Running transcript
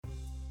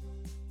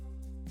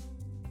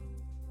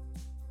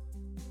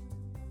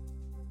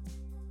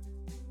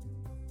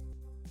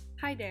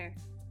Hi there,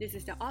 this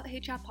is the Alt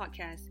HR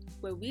podcast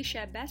where we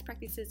share best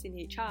practices in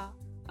HR,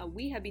 how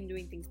we have been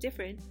doing things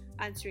different,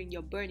 answering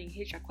your burning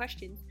HR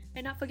questions,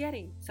 and not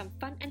forgetting some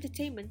fun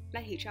entertainment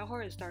like HR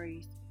horror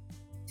stories.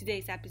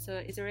 Today's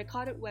episode is a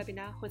recorded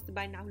webinar hosted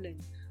by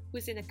Naulan, who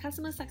is in the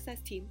customer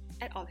success team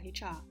at Alt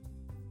HR.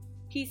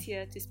 He's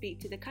here to speak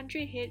to the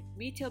country head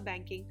retail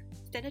banking,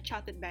 Standard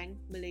Chartered Bank,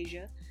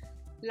 Malaysia,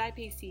 Lai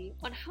Pei Si,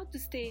 on how to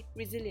stay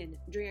resilient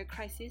during a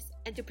crisis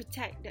and to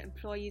protect the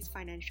employees'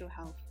 financial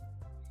health.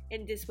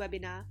 In this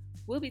webinar,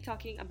 we'll be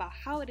talking about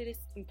how it is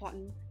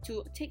important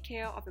to take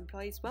care of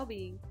employees'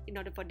 well-being in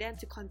order for them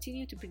to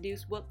continue to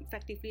produce work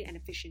effectively and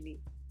efficiently.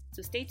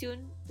 So stay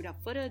tuned.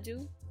 Without further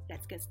ado,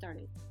 let's get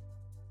started.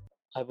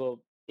 I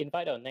will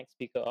invite our next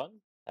speaker on,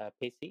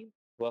 Pacey.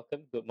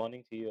 Welcome. Good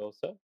morning to you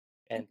also.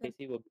 And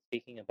Pacey will be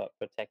speaking about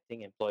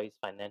protecting employees'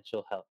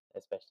 financial health,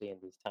 especially in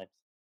these times.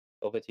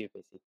 Over to you,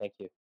 Pacey. Thank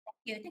you.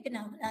 Thank you,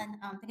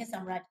 Naulan. Thank you,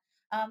 Samrat.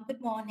 Good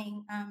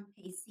morning. I'm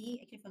Pacey,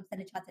 actually from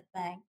Standard Chartered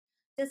Bank.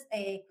 Just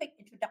a quick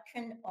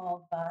introduction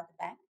of the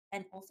bank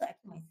and also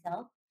actually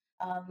myself.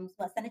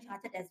 So Standard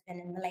Chartered has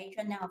been in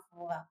Malaysia now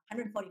for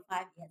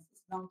 145 years.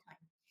 It's a long time.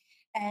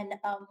 And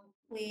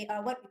we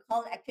are what we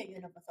call actually a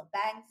universal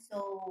bank.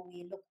 So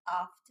we look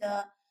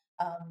after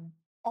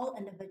all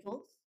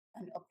individuals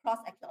and across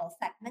actually all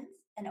segments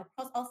and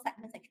across all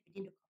segments actually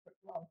within the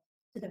corporate world,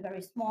 to the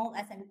very small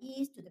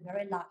SMEs to the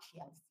very large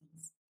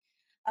CLCs.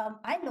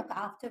 I look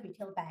after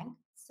retail bank.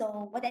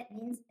 So what that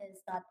means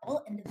is that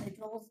all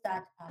individuals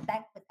that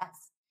bank with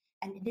us,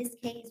 and in this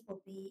case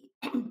will be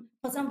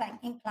personal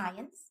banking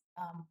clients,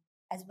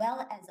 as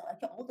well as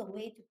all the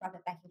way to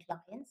private banking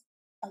clients,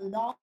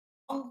 along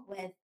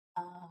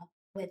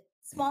with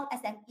small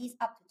SMEs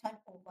up to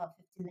turnover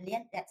 50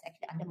 million. That's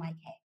actually under my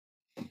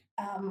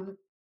care.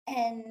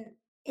 And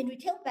in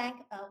retail bank,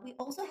 we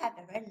also have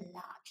a very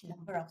large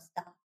number of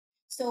staff.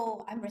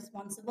 So I'm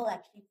responsible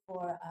actually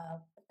for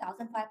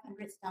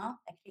 1,500 staff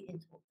actually in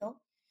total.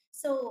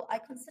 So I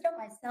consider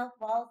myself,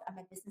 well, I'm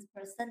a business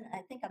person. I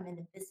think I'm in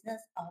the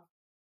business of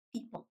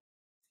people.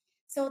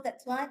 So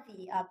that's why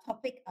the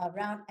topic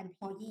around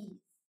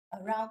employees,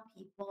 around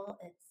people,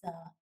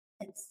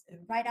 it's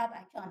right up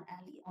actually on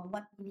alley on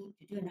what we need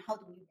to do and how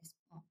do we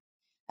respond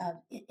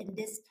in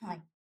this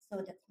time. So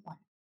that's one.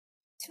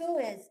 Two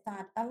is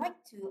that I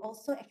like to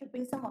also actually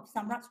bring some of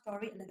Samrat's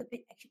story a little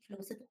bit actually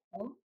closer to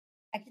home,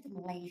 actually to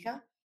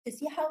Malaysia, to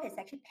see how it's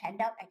actually panned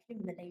out actually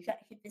in Malaysia,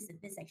 actually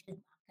this actually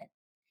market.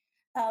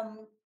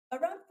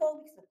 Around 4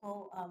 weeks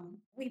ago,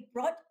 we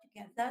brought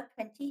together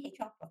 20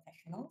 HR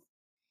professionals,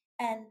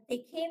 and they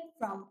came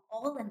from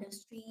all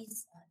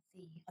industries,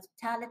 the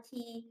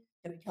hospitality,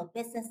 the retail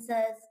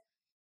businesses,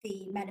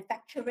 the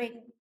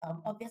manufacturing,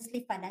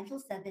 obviously financial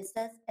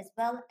services, as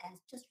well as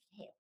just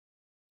retail.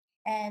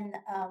 And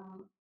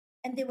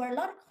there were a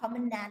lot of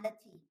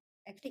commonality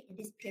actually in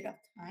this period of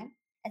time.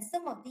 And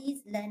some of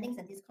these learnings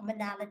and these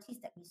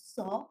commonalities that we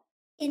saw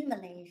in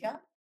Malaysia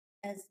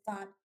is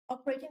that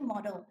operating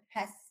model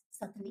has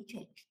certainly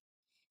changed.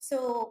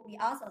 So we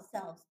asked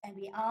ourselves and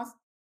we asked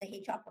the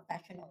HR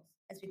professionals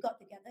as we got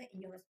together in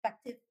your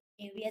respective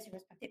areas, your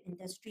respective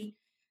industry,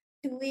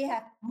 do we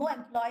have more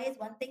employees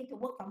wanting to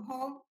work from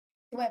home?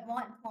 Do we have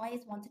more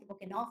employees wanting to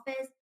work in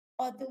office?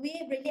 Or do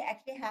we really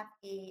actually have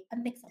a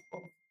mix of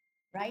both,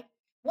 right?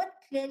 What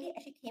clearly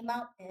actually came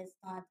out is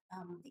that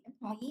the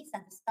employees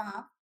and the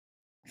staff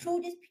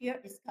through this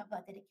period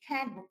discovered that they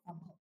can work from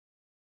home.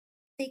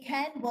 They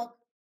can work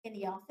in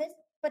the office,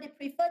 but they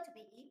prefer to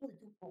be able to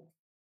do both.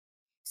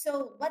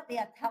 So what they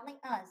are telling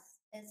us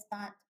is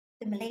that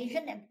the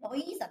Malaysian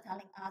employees are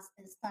telling us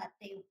is that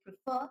they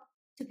prefer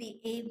to be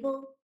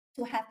able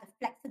to have the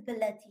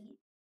flexibility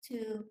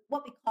to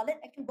what we call it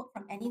actually work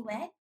from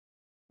anywhere,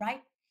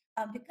 right?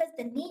 Because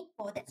the need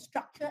for that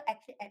structure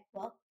actually at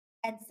work,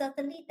 and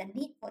certainly the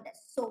need for that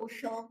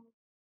social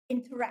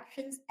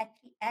interactions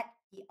actually at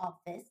the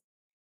office,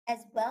 as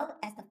well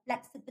as the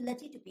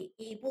flexibility to be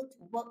able to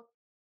work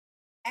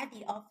at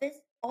the office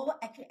or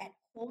actually at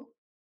home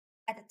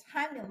at the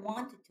time they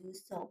want to do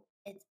so,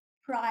 it's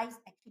prized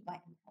actually by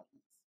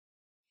employees.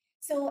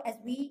 So as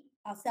we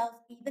ourselves,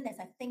 even as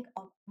I think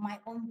of my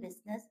own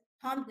business,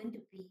 how I'm going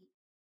to be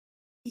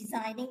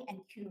designing and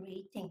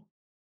curating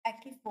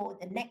actually for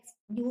the next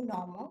new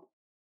normal,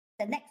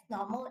 the next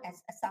normal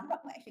as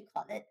Samrat will actually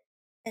call it,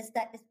 is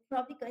that it's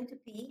probably going to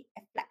be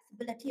a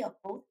flexibility of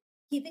both,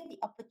 giving the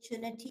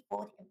opportunity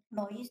for the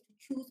employees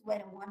to choose where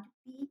they want to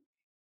be,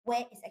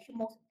 where is actually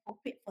most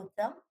appropriate for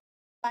them,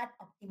 but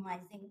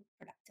optimizing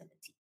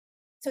productivity.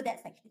 So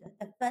that's actually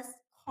the first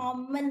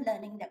common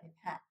learning that we've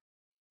had.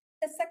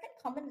 The second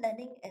common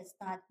learning is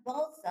that,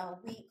 well,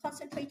 we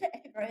concentrated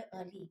actually very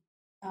early,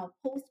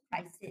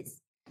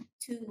 post-crisis,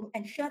 to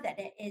ensure that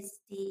there is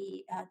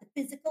the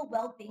physical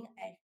well-being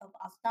of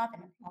our staff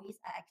and employees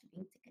are actually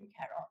being taken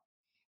care of.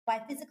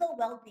 By physical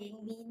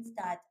well-being means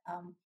that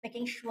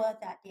making sure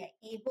that they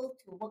are able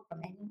to work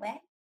from anywhere.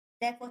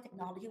 Therefore,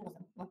 technology was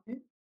important.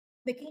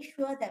 Making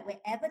sure that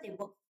wherever they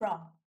work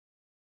from,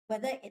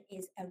 whether it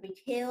is a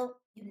retail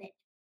unit,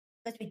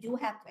 because we do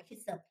have to actually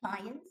serve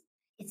clients,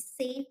 It's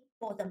safe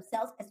for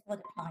themselves as for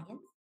the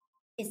clients.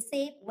 It's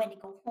safe when they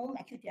go home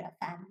actually to their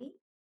family.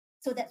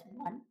 So that's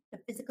one, the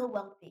physical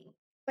well-being.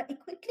 But it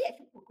quickly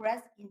actually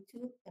progressed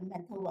into the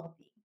mental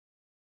well-being.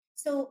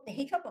 So the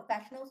HR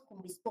professionals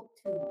whom we spoke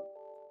to,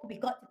 who we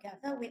got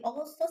together, we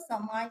also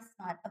surmised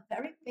that a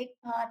very big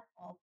part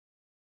of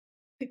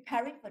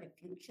preparing for the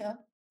future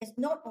is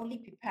not only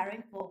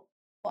preparing for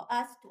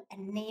us to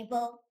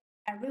enable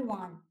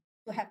everyone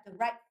to have the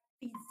right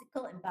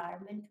physical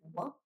environment to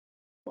work,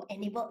 to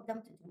enable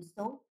them to do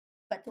so,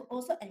 but to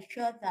also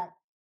ensure that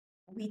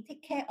we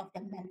take care of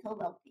their mental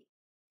well-being.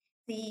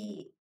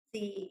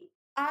 The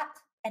art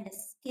and the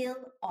skill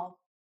of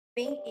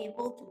being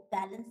able to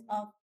balance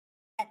off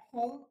at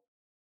home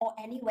or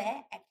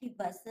anywhere actually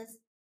versus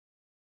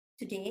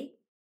today,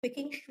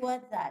 making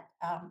sure that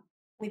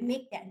we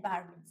make the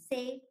environment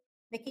safe,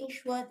 making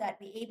sure that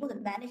we're able to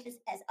manage this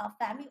as our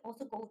family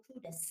also go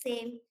through the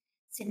same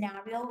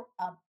scenario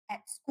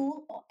at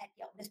school or at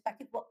your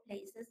respective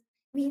workplaces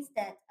means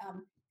that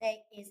there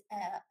is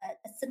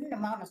a certain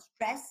amount of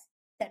stress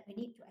that we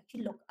need to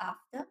actually look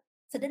after,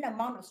 certain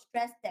amount of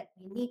stress that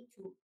we need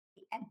to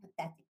be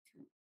empathetic to,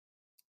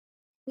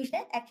 which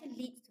then actually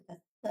leads to the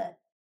third.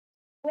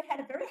 We had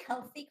a very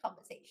healthy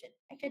conversation,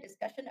 actually a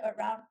discussion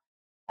around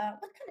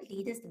what kind of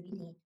leaders do we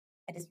need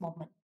at this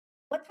moment?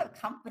 What kind of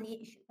company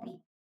it should be,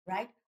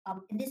 right?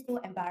 In this new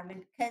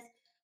environment, because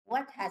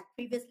what has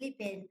previously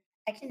been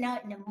actually now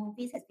in the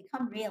movies has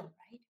become real,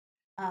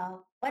 right?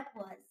 What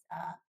was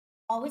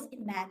always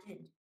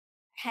imagined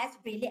has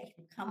really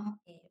actually become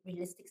a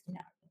realistic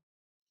scenario.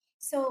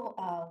 So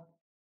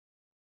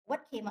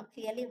what came up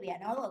clearly, we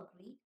had all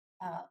agreed,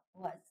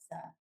 was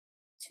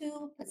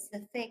two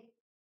specific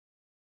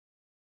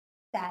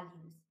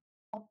values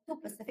or two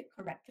specific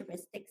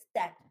characteristics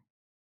that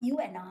you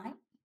and I,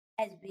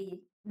 as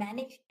we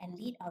manage and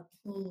lead our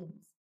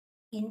teams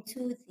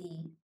into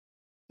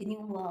the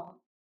new world,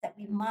 that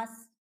we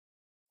must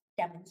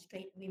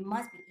demonstrate, we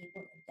must be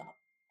able to adopt,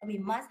 and we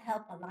must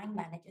help our line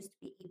managers to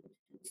be able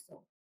to do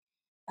so.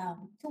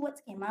 Two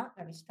words came out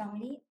very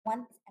strongly.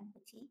 One is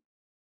empathy,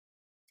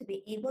 to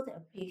be able to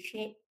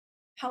appreciate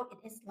how it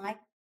is like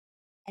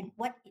and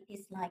what it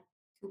is like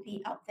to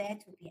be out there,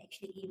 to be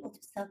actually able to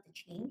serve the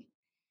change.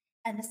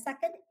 And the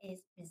second is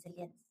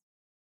resilience,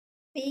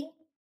 being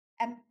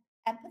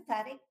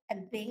empathetic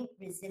and being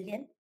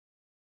resilient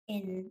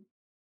in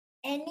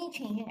any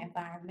changing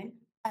environment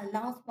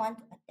allows one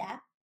to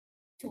adapt,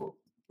 to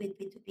be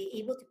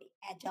able to be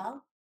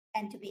agile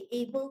and to be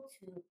able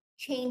to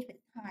change with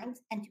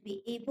times and to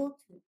be able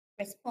to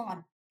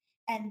respond.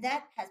 And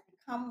that has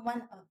become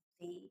one of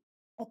the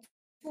or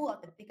two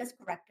of the biggest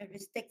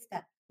characteristics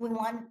that we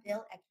want to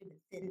build actually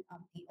within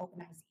the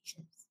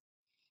organizations.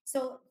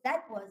 So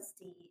that was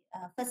the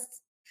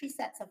first three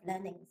sets of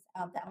learnings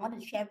that I want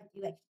to share with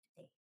you actually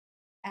today,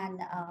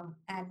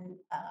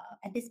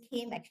 and this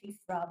came actually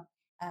from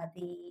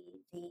the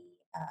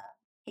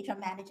HR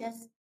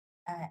managers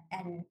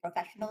and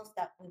professionals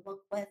that we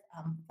worked with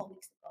 4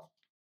 weeks ago.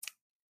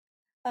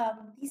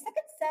 The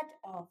second set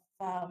of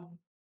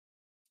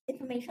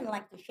information I'd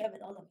like to share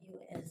with all of you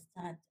is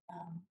that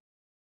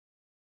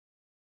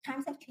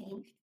times have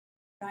changed,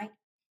 right?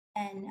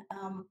 And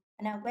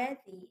I wear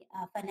the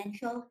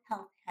financial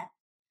health hat.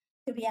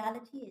 The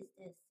reality is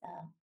this,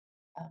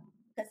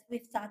 because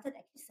we've started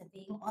actually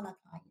surveying all our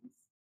clients,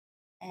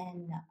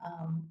 and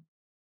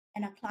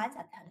our clients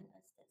are telling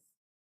us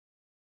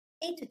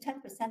this: 8 to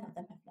 10% of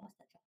them have lost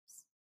their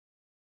jobs.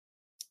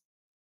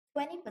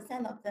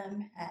 20% of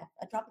them have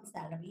a drop in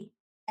salary,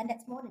 and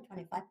that's more than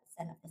 25%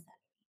 of the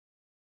salary.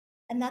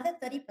 Another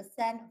 30%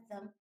 of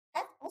them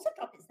have also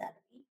dropped in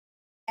salary,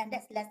 and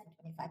that's less than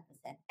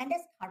 25%, and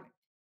that's current.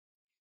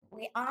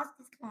 We asked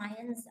these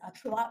clients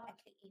throughout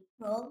actually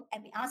April,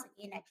 and we asked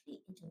again actually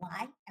in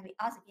July, and we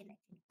asked again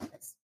actually in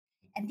August.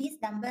 And these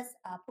numbers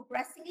are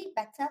progressively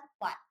better,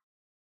 but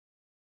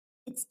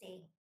it's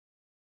staying.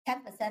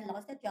 10%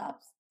 lost their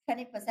jobs,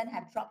 20%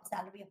 have dropped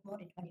salary of more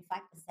than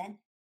 25%,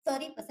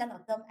 30%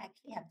 of them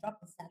actually have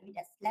dropped in salary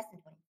that's less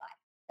than 25,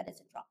 but it's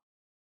a drop.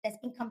 That's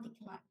income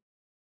decline.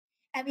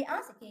 And we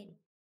asked again,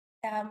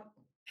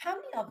 how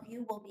many of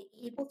you will be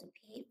able to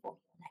pay for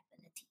your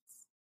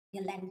liabilities,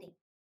 your lending,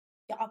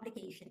 your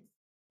obligations,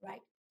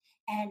 right?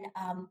 And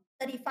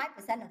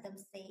 35% of them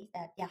say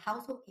that their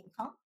household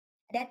income,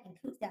 that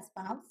includes their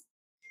spouse,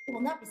 it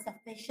will not be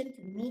sufficient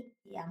to meet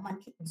their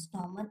monthly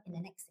installment in the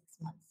next 6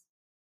 months.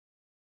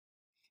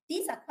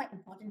 These are quite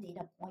important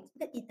data points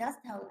because it does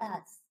tell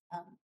us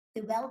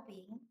the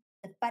well-being,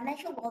 the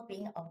financial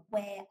well-being of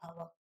where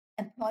our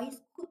employees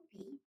could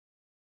be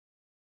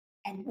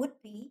and would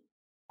be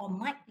or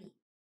might be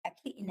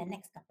actually in the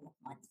next couple of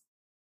months.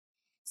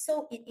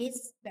 So it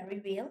is very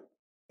real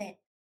that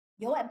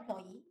your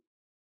employee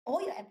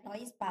or your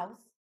employee spouse,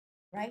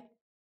 right,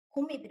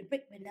 who may be the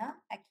breadwinner,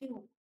 actually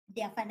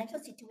their financial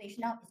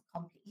situation now is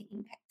completely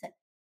impacted,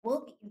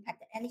 will be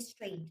impacted and is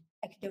strained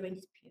actually during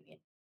this period.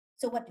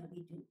 So what do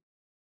we do?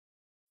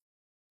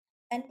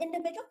 And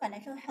individual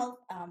financial health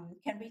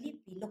can really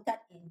be looked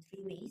at in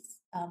three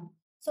ways.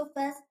 So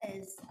first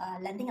is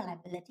lending and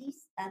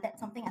liabilities. That's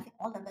something I think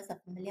all of us are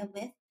familiar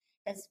with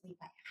because we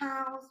buy a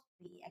house,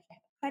 we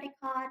actually have a credit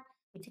card,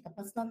 we take a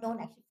personal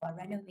loan actually for a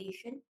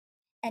renovation.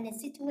 And in a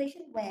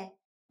situation where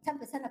 10%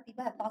 of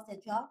people have lost their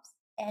jobs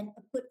and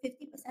a good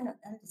 50% of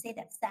them to say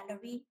that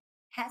salary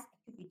has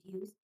actually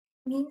reduced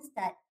means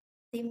that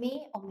they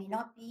may or may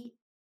not be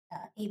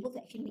able to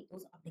actually meet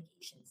those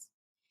obligations.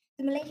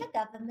 The Malaysia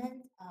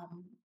government,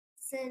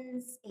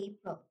 since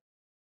April,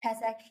 has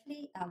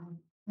actually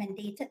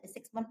mandated a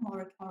 6-month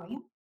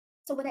moratorium.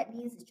 So what that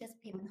means is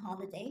just payment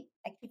holiday,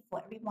 actually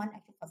for everyone,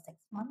 actually for 6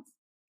 months,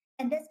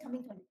 and that's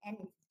coming to an end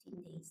in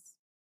 15 days.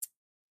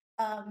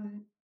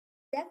 Um,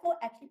 Therefore,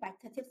 actually by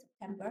 30th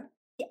September,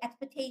 the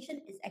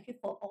expectation is actually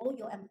for all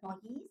your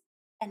employees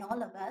and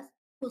all of us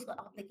who's got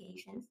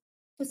obligations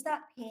to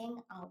start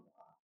paying our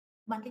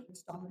monthly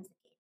installments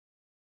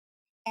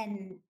again.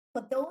 And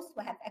for those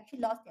who have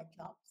actually lost their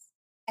jobs,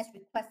 as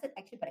requested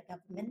actually by the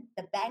government,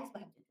 the banks will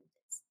have to do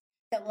this.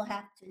 That will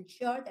have to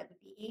ensure that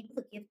we'll be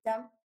able to give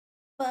them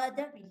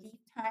further relief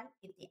time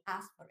if they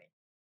ask for it.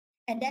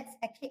 And that's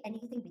actually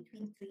anything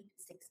between 3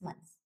 to 6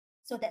 months.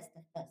 So that's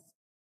the first.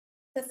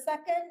 The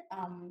second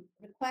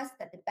request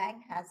that the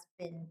bank has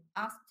been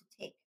asked to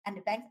take, and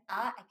the banks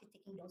are actually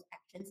taking those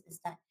actions, is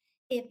that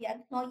if your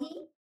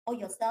employee or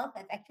yourself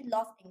have actually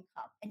lost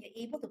income and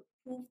you're able to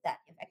prove that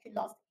you've actually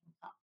lost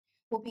income,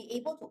 will be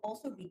able to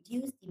also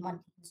reduce the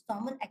monthly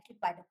installment actually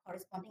by the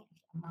corresponding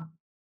amount.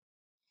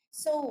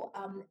 So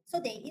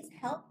there is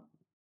help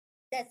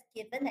that's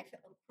given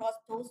actually across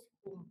those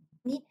who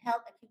need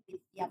help actually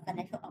with their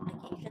financial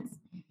obligations,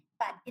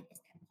 but it is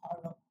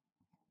temporal.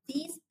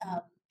 These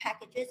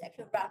packages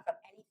actually run from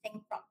anything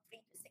from 3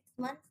 to 6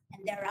 months,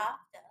 and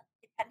thereafter,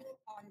 depending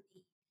on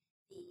the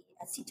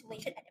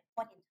situation at that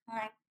point in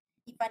time,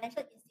 the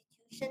financial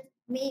institutions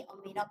may or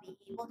may not be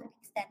able to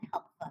extend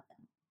help further.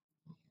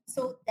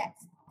 So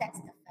that's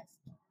the first.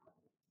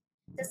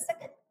 The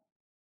second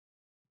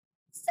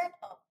set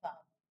of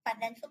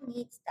financial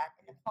needs that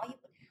an employee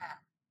would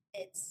have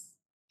is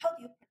how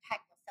do you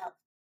protect yourself,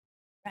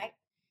 right?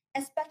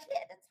 Especially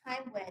at the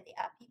time where there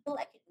are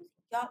people actually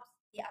losing jobs,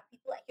 there are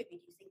people actually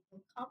reducing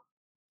income.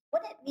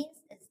 What that means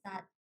is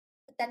that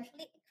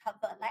potentially a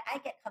cover, like I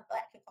get cover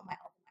actually from my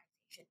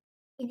organization.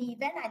 In the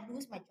event I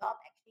lose my job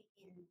actually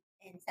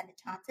in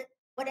Standard Chartered,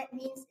 what that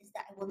means is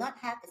that I will not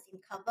have the same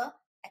cover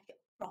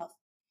actually across.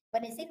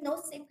 When I say no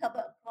same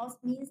cover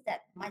across means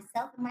that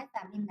myself and my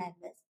family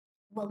members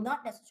will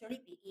not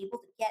necessarily be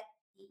able to get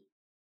the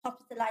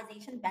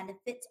hospitalization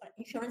benefits or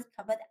insurance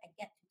cover that I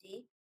get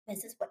today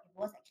versus what it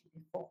was actually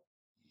before.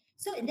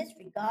 So in this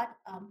regard,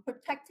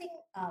 protecting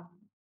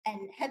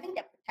and having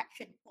that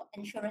protection for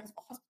insurance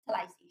for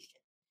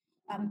hospitalization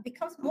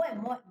becomes more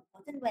and more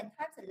important when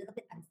times are a little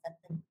bit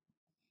uncertain.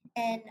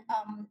 And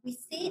we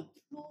see it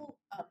through,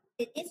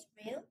 it is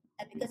real,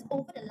 because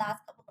over the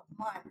last couple of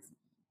months,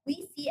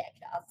 we see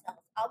actually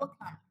ourselves, our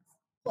clients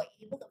who are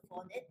able to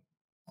afford it,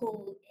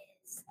 who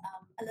is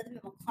a little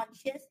bit more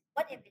conscious.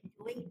 What they've been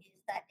doing is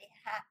that they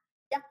have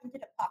dug into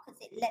the pocket,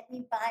 say, let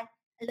me buy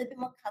a little bit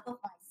more cover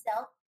for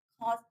myself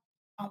because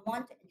I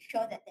want to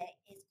ensure that there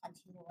is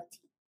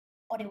continuity.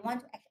 Or they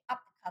want to actually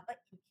up the cover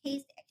in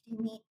case they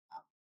actually need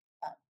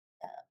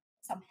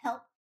some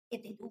help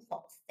if they do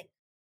fall sick,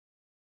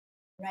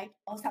 right?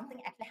 Or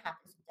something actually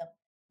happens to them,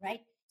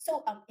 right?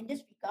 So in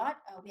this regard,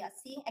 we are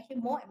seeing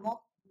actually more and more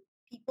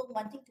people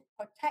wanting to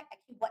protect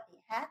actually what they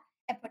have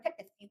and protect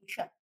their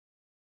future,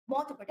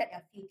 more to protect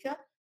their future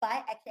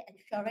by actually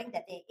ensuring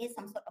that there is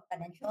some sort of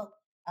financial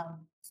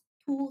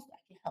tools to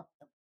actually help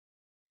them.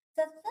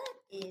 The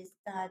third is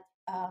that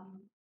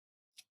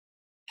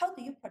how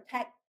do you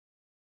protect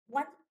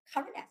one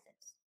current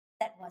assets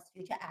that was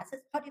future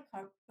assets? How do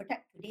you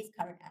protect today's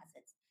current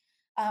assets?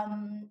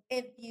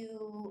 If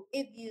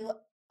you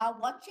are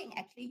watching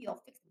actually your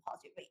fixed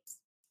deposit rates,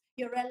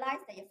 you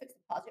realize that your fixed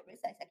deposit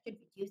rates is actually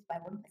reduced by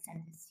 1%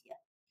 this year.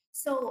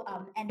 So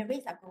and the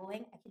rates are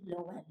going actually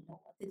lower and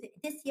lower.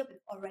 This year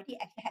we've already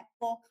actually had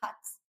 4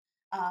 cuts,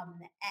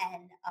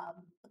 and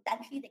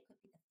potentially they could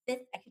be the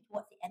fifth actually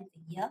towards the end of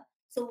the year.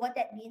 So what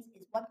that means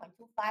is 1.25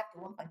 to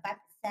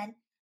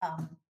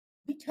 1.5%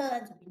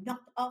 returns will be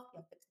knocked off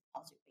your fixed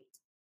deposit rate.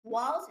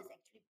 Whilst it's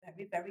actually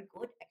very, very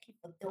good actually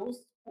for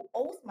those who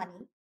owes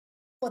money,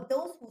 for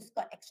those who's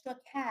got extra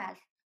cash,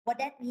 what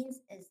that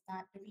means is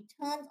that the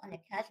returns on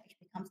your cash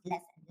actually becomes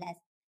less and less,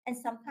 and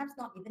sometimes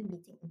not even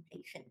meeting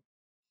inflation.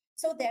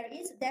 So there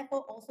is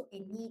therefore also a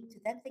need to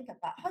then think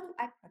about how do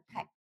I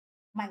protect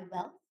my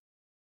wealth?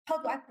 How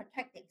do I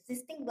protect the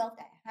existing wealth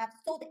that I have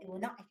so that it will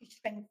not actually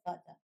shrink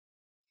further?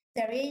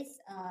 There is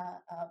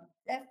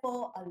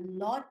therefore a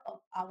lot of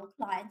our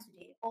clients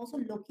today also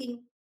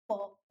looking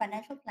for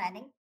financial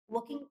planning,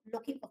 looking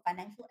for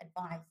financial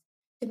advice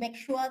to make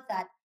sure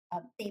that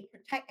they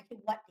protect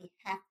actually what they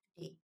have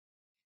today.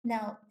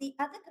 Now, the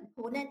other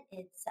component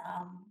is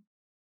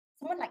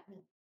someone like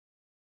me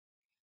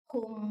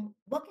whom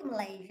work in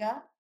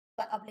Malaysia,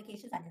 but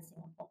obligations are in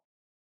Singapore.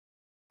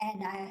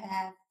 And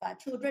I have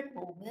children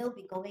who will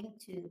be going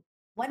to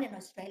one in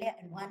Australia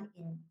and one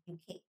in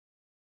UK.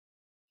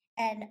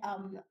 and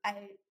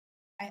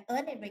I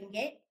earn in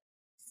ringgit,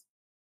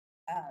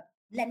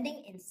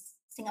 lending in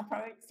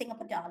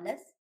Singapore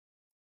dollars,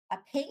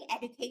 paying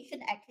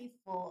education actually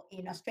for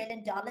in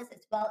Australian dollars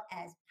as well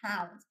as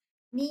pounds,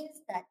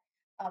 means that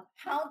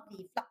how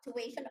the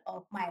fluctuation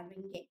of my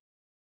ringgit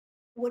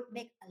would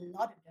make a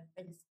lot of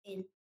difference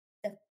in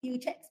the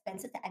future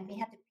expenses that I may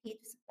have to pay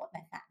to support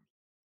my family.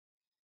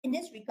 In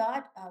this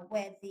regard,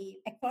 where the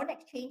foreign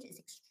exchange is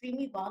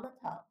extremely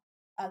volatile,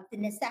 the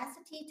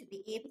necessity to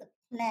be able to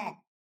plan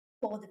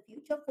for the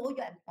future for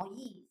your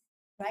employees,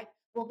 right,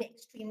 will be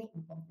extremely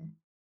important,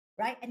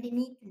 right? And they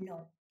need to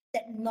know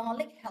that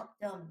knowledge helps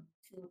them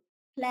to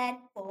plan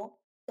for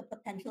the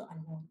potential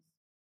unknowns.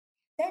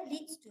 That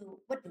leads to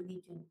what do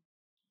we do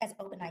as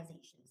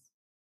organizations?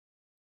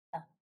 Uh,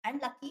 I'm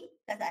lucky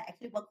because I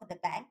actually work for the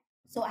bank,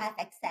 so I have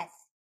access,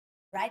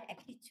 right,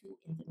 actually to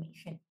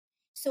information.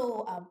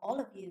 So all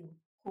of you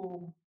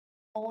who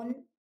own,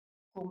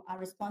 whom are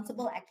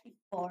responsible actually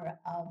for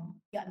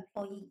your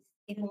employees,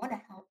 if you want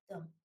to help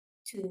them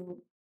to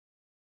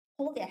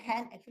hold their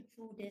hand actually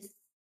through these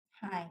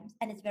times,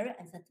 and it's very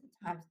uncertain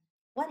times,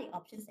 what are the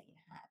options that you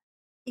have?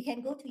 You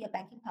can go to your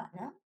banking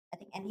partner. I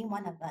think any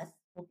one of us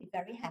will be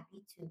very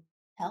happy to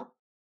help.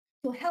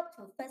 To help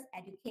to first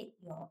educate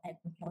your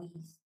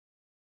employees,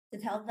 to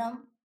tell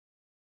them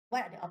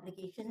what are the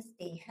obligations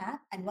they have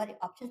and what are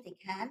the options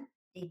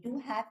they do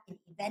have in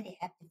the event they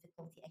have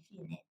difficulty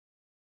actually in it.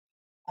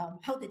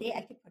 How do they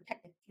actually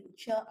protect the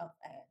future of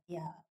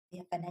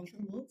their financial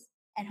needs,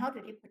 and how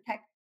do they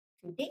protect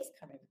today's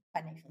current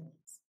financial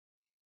needs?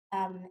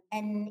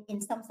 And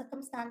in some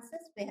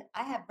circumstances where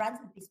I have run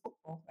some bespoke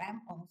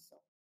program also,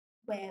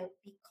 where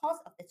because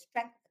of the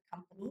strength of the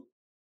company,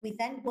 we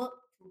then work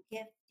to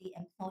give the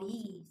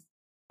employees,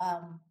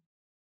 um,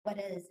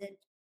 whether is it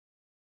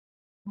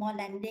more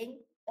lending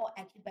or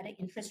actually better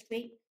interest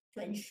rate,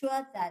 to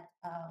ensure that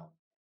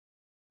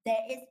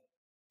there is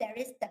there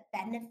is the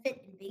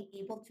benefit in being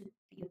able to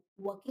be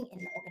working in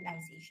the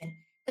organization.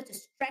 But the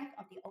strength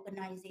of the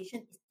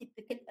organization is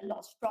typically a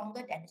lot stronger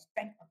than the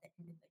strength of the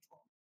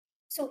individual.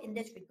 So in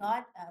this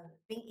regard,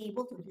 being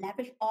able to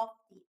leverage off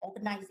the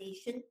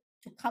organization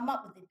to come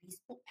up with a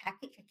bespoke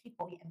package actually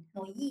for your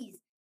employees,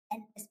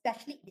 and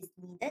especially if it's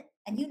needed,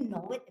 and you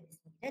know it if it's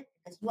needed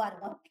because you are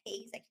the one who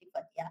pays actually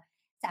for their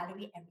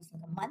salary every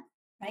single month,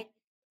 right?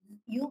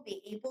 You'll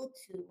be able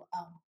to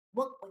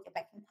work with your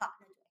banking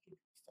partner to actually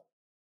do so.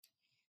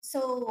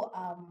 So,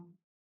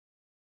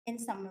 in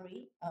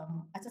summary,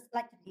 I just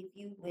like to leave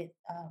you with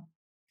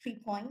 3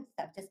 points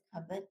that I've just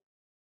covered.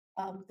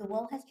 The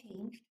world has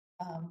changed,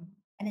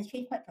 and it's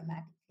changed quite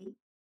dramatically.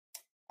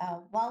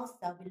 Whilst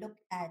we look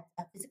at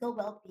physical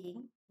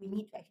well-being, we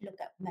need to actually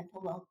look at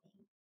mental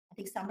well-being. I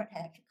think Samrat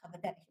had actually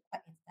covered that actually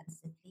quite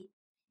extensively,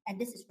 and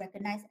this is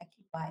recognized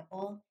actually by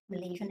all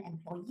Malaysian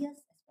employers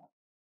as well.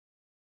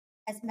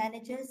 As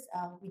managers,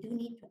 we do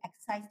need to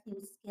exercise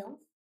new skills.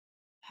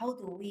 How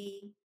do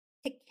we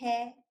take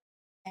care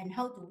and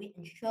how do we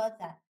ensure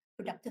that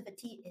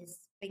productivity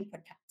is being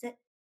protected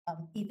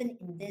even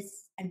in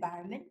this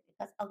environment?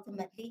 Because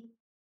ultimately,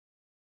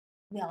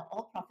 we are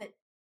all profit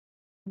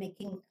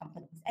making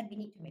companies and we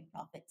need to make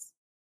profits.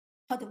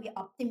 How do we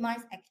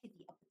optimize actually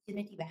the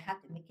opportunity we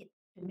have to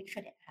make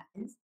sure that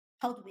happens?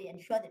 How do we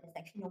ensure that there's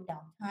actually no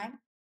downtime?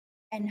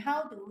 And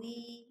how do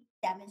we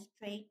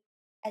demonstrate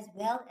as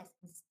well as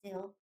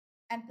instill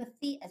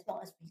empathy as well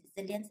as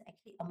resilience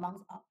actually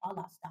amongst all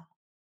our staff?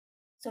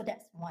 So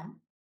that's one.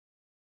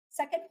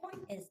 Second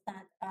point is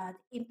that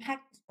the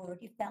impact is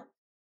already felt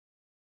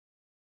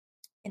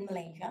in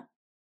Malaysia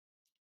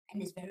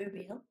and is very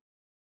real.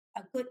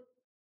 A good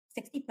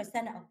 60%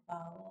 of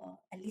our,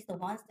 at least the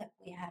ones that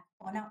we have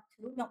gone out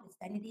to,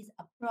 notwithstanding these,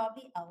 are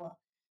probably our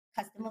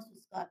customers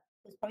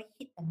who's probably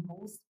hit the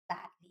most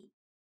badly.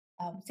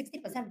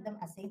 60% of them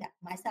are saying that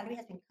my salary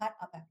has been cut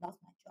off, I've lost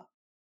my job.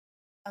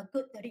 A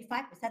good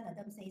 35% of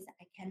them says that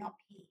I cannot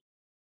pay.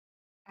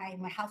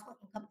 My household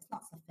income is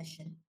not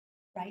sufficient,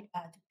 right,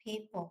 to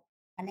pay for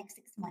the next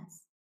 6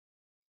 months.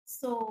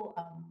 So,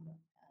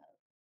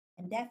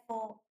 and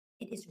therefore,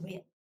 it is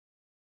real.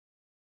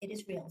 It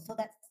is real. So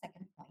that's the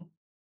second point.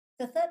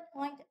 The third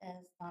point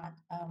is that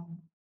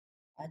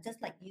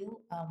just like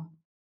you,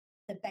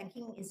 the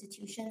banking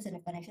institutions and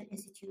the financial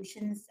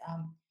institutions,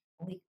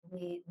 we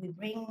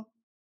bring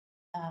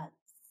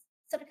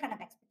certain kind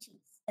of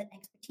expertise, an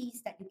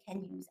expertise that you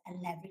can use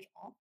and leverage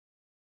off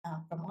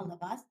from all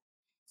of us.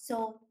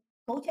 So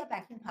go to your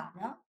banking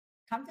partner,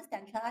 come to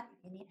Stanchart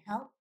if you need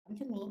help, come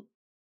to me.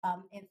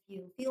 If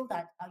you feel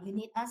that you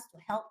need us to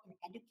help in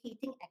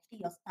educating actually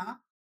your staff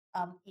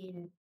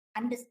in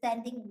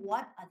understanding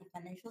what are the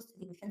financial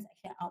solutions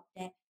actually out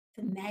there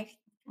to manage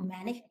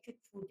actually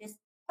through this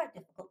quite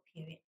difficult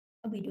period.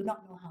 And we do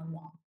not know how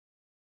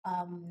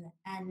long.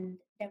 And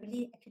that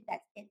really actually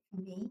that's it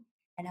for me.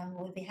 And I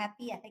will be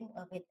happy, I think,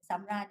 with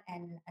Samrat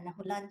and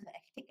Hulan to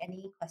actually take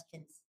any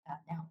questions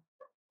now.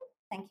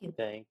 Thank you.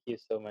 Thank you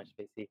so much,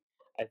 Pacey.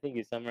 I think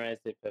you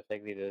summarized it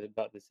perfectly.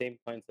 About the same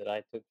points that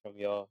I took from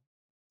your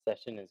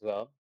session as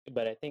well.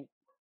 But I think,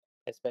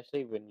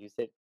 especially when you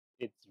said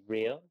it's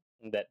real,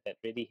 that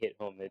really hit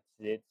home.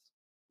 It's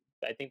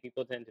I think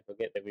people tend to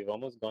forget that we've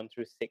almost gone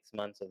through 6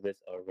 months of this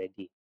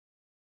already.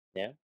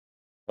 Yeah.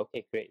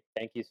 Okay, great.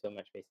 Thank you so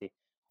much, Macy.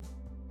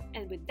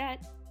 And with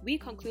that, we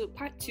conclude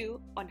part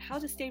 2 on how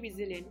to stay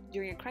resilient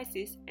during a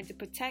crisis and to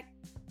protect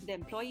the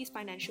employee's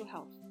financial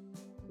health.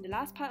 In the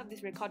last part of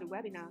this recorded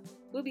webinar,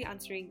 we'll be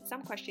answering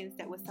some questions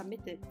that were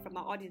submitted from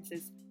our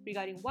audiences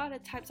regarding what are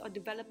the types of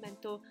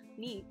developmental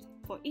needs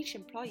for each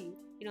employee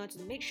in order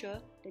to make sure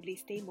that they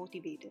stay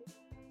motivated.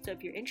 So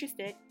if you're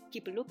interested,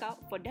 keep a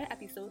lookout for that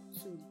episode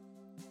soon.